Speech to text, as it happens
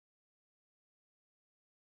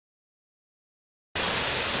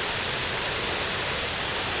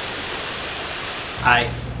I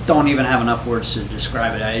don't even have enough words to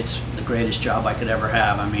describe it. It's the greatest job I could ever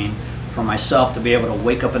have. I mean, for myself to be able to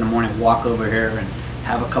wake up in the morning, walk over here and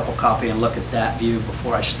have a cup of coffee and look at that view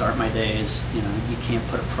before I start my day is, you know, you can't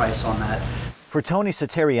put a price on that. For Tony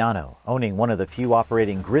Satteriano, owning one of the few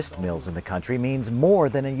operating grist mills in the country means more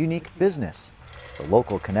than a unique business. The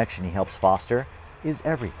local connection he helps foster is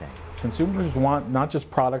everything. Consumers want not just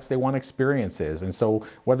products, they want experiences. And so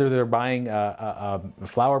whether they're buying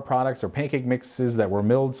flour products or pancake mixes that were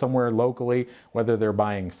milled somewhere locally, whether they're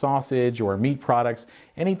buying sausage or meat products,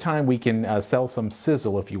 anytime we can sell some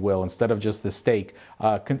sizzle, if you will, instead of just the steak,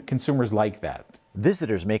 consumers like that.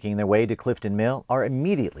 Visitors making their way to Clifton Mill are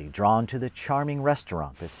immediately drawn to the charming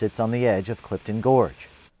restaurant that sits on the edge of Clifton Gorge.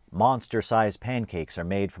 Monster-sized pancakes are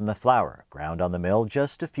made from the flour ground on the mill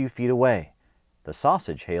just a few feet away. The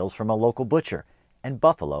sausage hails from a local butcher, and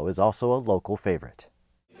buffalo is also a local favorite.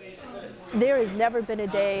 There has never been a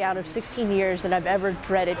day out of 16 years that I've ever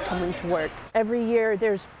dreaded coming to work. Every year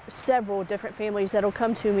there's several different families that'll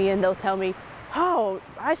come to me and they'll tell me, oh,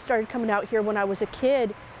 I started coming out here when I was a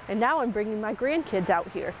kid and now I'm bringing my grandkids out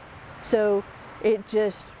here. So it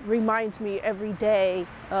just reminds me every day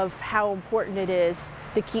of how important it is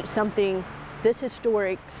to keep something this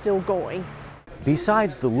historic still going.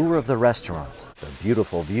 Besides the lure of the restaurant, the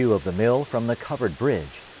beautiful view of the mill from the covered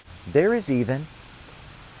bridge, there is even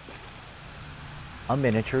a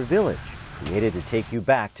miniature village created to take you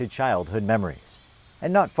back to childhood memories.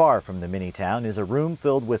 And not far from the mini town is a room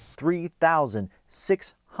filled with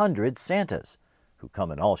 3,600 Santas, who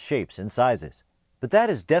come in all shapes and sizes. But that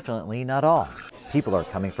is definitely not all. People are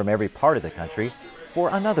coming from every part of the country for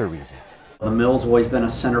another reason. The mill's always been a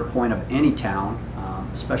center point of any town,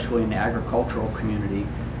 especially in the agricultural community,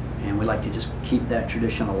 and we like to just keep that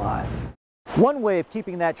tradition alive. One way of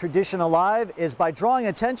keeping that tradition alive is by drawing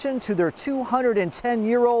attention to their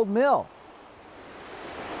 210-year-old mill.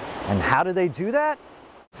 And how do they do that?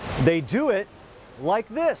 They do it like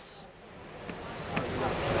this.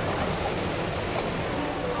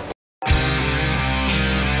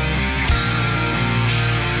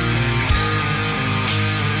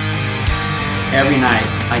 Every night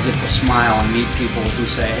I get to smile and meet people who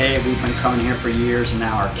say, hey, we've been coming here for years and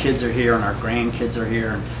now our kids are here and our grandkids are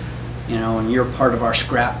here, and you know, and you're part of our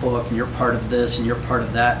scrapbook and you're part of this and you're part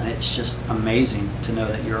of that, and it's just amazing to know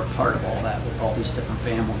that you're a part of all that with all these different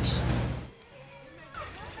families.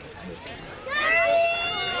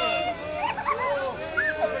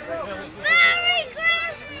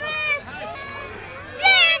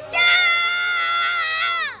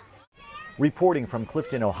 Reporting from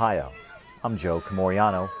Clifton, Ohio, I'm Joe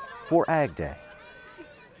Camoriano for Ag Day.